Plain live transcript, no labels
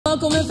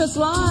Local Memphis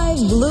Live,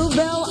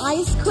 Bluebell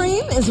Ice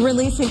Cream is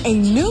releasing a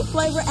new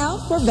flavor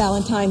out for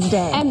Valentine's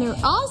Day. And they're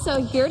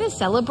also here to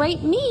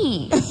celebrate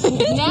me.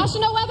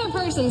 National Weather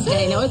Person's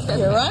Day. No, it's perfect.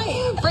 You're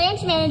right.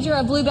 Branch manager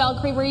of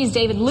Bluebell Creameries,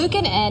 David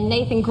Lucan and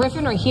Nathan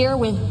Griffin are here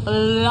with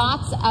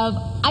lots of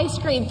ice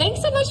cream.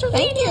 Thanks so much for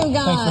being here. Thank you,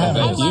 guys.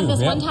 I love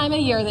this one time a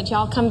year that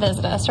y'all come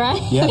visit us,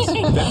 right? Yes,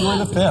 February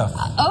the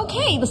 5th.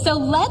 Okay, so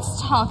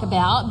let's talk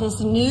about this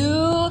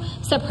new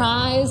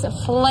surprise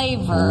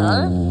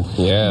flavor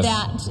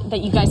that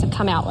you guys have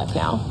come out with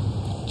now.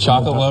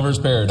 Chocolate Lover's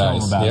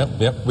Paradise.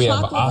 Yep. We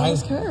Chocolate have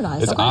Lover's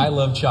Paradise. It's Okay. I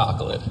Love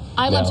Chocolate.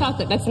 I Love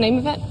Chocolate. That's the name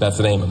of it? That's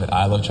the name of it.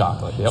 I Love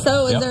Chocolate. Yep.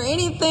 So is there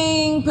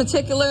anything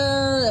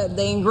particular,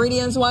 the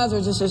ingredients-wise, or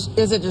is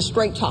it just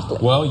straight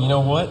chocolate? Well, you know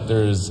what?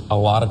 There's a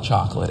lot of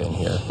chocolate in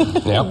here.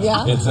 Yep.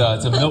 Yeah. It's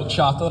a milk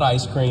chocolate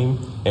ice cream,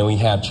 and we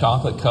have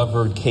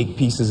chocolate-covered cake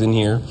pieces in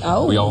here.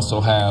 Oh. We also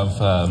have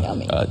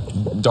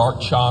dark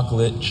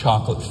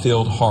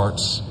chocolate-filled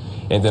hearts.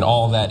 And then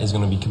all that is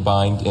going to be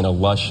combined in a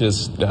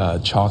luscious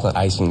chocolate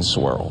icing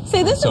swirl.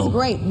 See, this is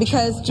great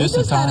because just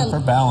in time for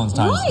Valentine's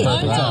Day.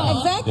 Right, time.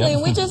 exactly. Yep.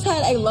 And we just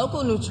had a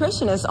local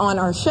nutritionist on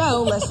our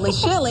show, Leslie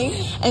Schilling,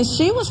 and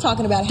she was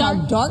talking about how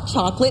dark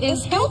chocolate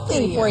is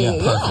healthy for you.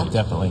 Perfect,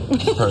 definitely.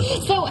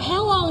 Perfect. So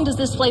how long does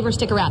this flavor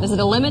stick around? Is it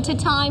a limited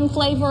time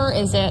flavor?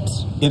 Is it?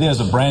 It is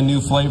a brand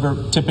new flavor.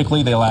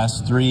 Typically, they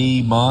last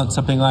 3 months,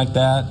 something like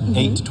that,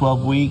 8 to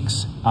 12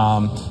 weeks.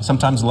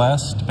 Sometimes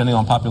less, depending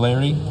on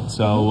popularity.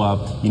 So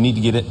you need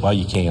to get it while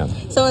you can.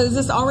 So is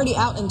this already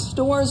out in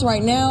stores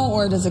right now,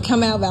 or does it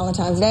come out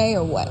Valentine's Day,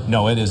 or what?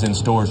 No, it is in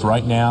stores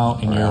right now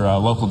in your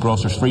local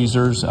grocer's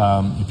freezers.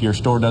 If your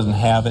store doesn't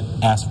have it,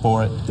 ask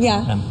for it.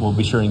 Yeah. And we'll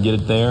be sure and get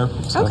it there.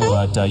 So, Okay.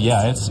 But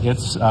yeah, it's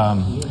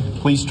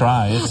please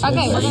try.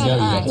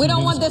 We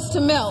don't want this to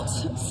melt.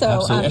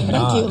 So thank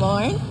you,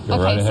 Lauren.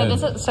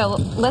 So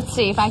let's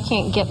see if I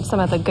can't get some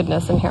of the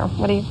goodness in here.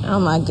 What do you? Oh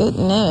my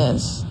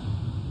goodness.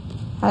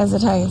 How does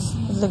it taste?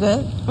 Is it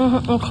good?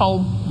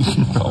 Cold.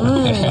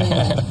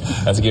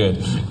 That's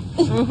good.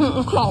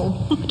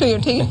 Cold. To your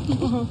teeth?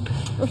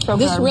 So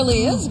This good.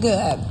 really is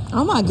good.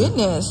 Oh my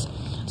goodness.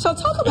 So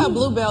talk about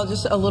Bluebell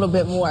just a little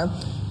bit more.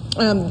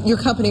 Your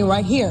company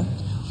right here.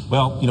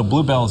 Well, you know,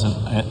 Bluebell is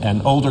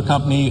an older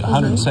company,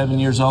 107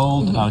 years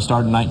old.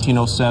 Started in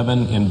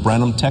 1907 in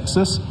Brenham,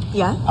 Texas.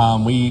 Yeah.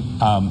 We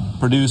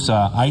produce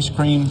ice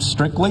cream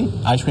strictly,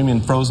 ice cream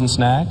and frozen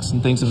snacks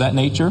and things of that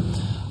nature.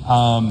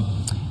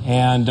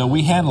 And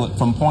we handle it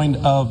from point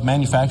of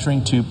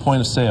manufacturing to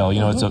point of sale. You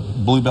know, it's a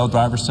Bluebell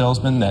driver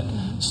salesman that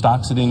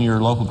stocks it in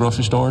your local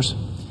grocery stores.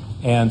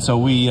 And so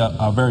we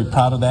are very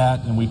proud of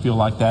that, and we feel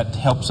like that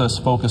helps us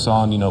focus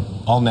on, you know,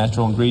 all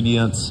natural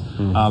ingredients,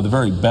 the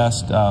very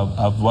best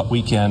of what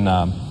we can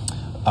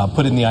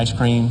put in the ice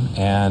cream,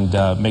 and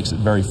makes it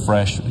very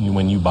fresh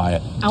when you buy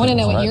it. I want to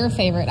know what your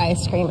favorite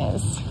ice cream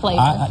is. Flavor.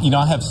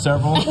 I have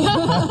several. From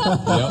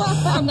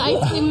the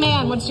ice cream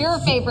man, what's your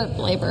favorite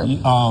flavor?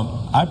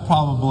 I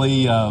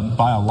probably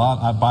buy a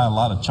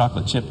lot of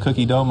chocolate chip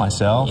cookie dough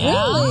myself.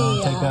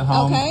 Really? Take that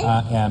home. Okay.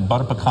 And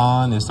butter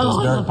pecan is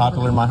very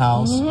popular in my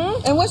house.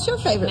 And what's your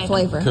favorite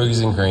flavor?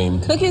 Cookies and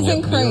cream. Cookies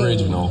and cream. The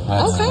original.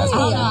 That's Okay. that's I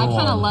don't the know. I number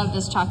kind of one. love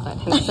this chocolate.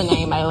 Hence the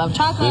name. I love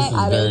chocolate. This is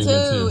I do very too.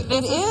 good too.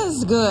 It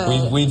is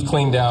good. We've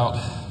cleaned out,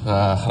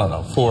 I don't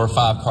know, 4 or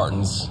 5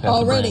 cartons at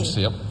Already? the branch.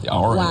 Yep. Yeah,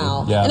 already.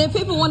 Wow. Yeah. And if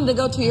people wanted to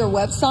go to your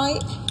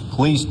website,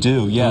 Please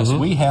do. Yes,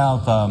 we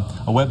have a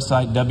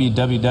website,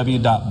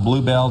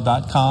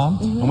 www.bluebell.com,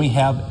 and we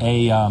have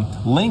a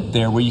link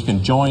there where you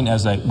can join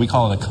as we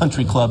call it a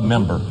country club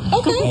member.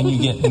 Okay. And you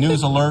get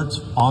news alerts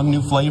on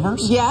new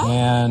flavors. Yeah.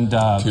 And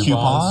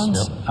coupons.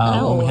 Yep.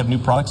 When we have new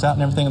products out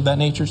and everything of that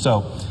nature.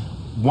 So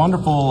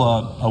wonderful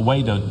a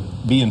way to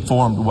be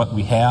informed what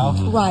we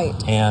have. Right.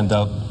 And,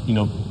 you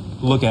know,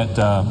 look at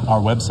our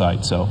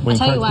website. So we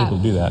Tell you encourage what, people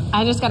to do that.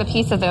 I just got a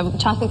piece of the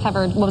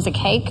chocolate-covered, what was it,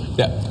 cake?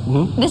 Yeah.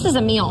 This is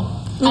a meal.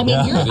 I mean,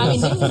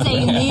 this is a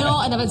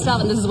meal in of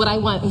itself, and this is what I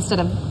want instead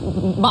of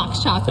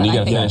box chocolate. And you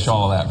got I to think. finish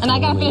all of that. And I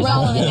got to finish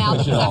all of it now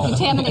because Finish it all. I've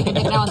contaminated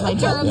it now with my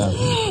germs.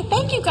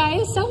 Thank you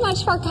guys so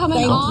much for coming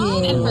Thank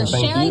on you. and for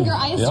Thank sharing you. your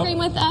ice cream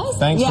with us.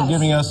 Thanks Yes. for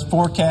giving us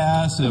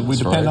forecasts. We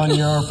depend on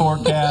your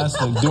forecasts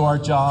to do our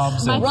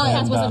jobs. My and,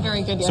 forecast wasn't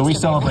very good So we yesterday.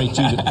 celebrate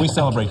you. We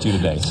celebrate you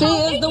today. she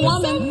is the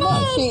woman. So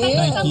much. She Thank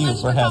is. you so you much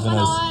for having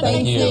coming us. on.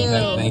 Thank you.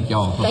 Thank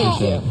y'all. Thank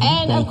you. Appreciate it.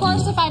 And of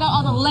course, to find out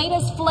all the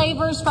latest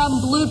flavors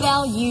from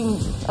Bluebell, you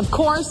of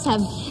course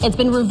it's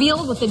been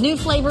revealed what the new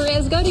flavor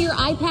is. Go to your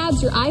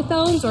iPads, your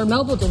iPhones, or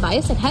mobile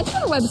device and head to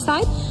our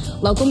website,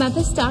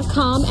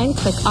 LocalMemphis.com, and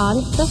click on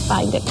the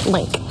Find It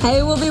link.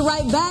 Hey, we'll be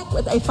right back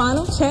with a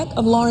final check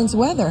of Lauren's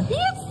weather.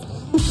 Yes.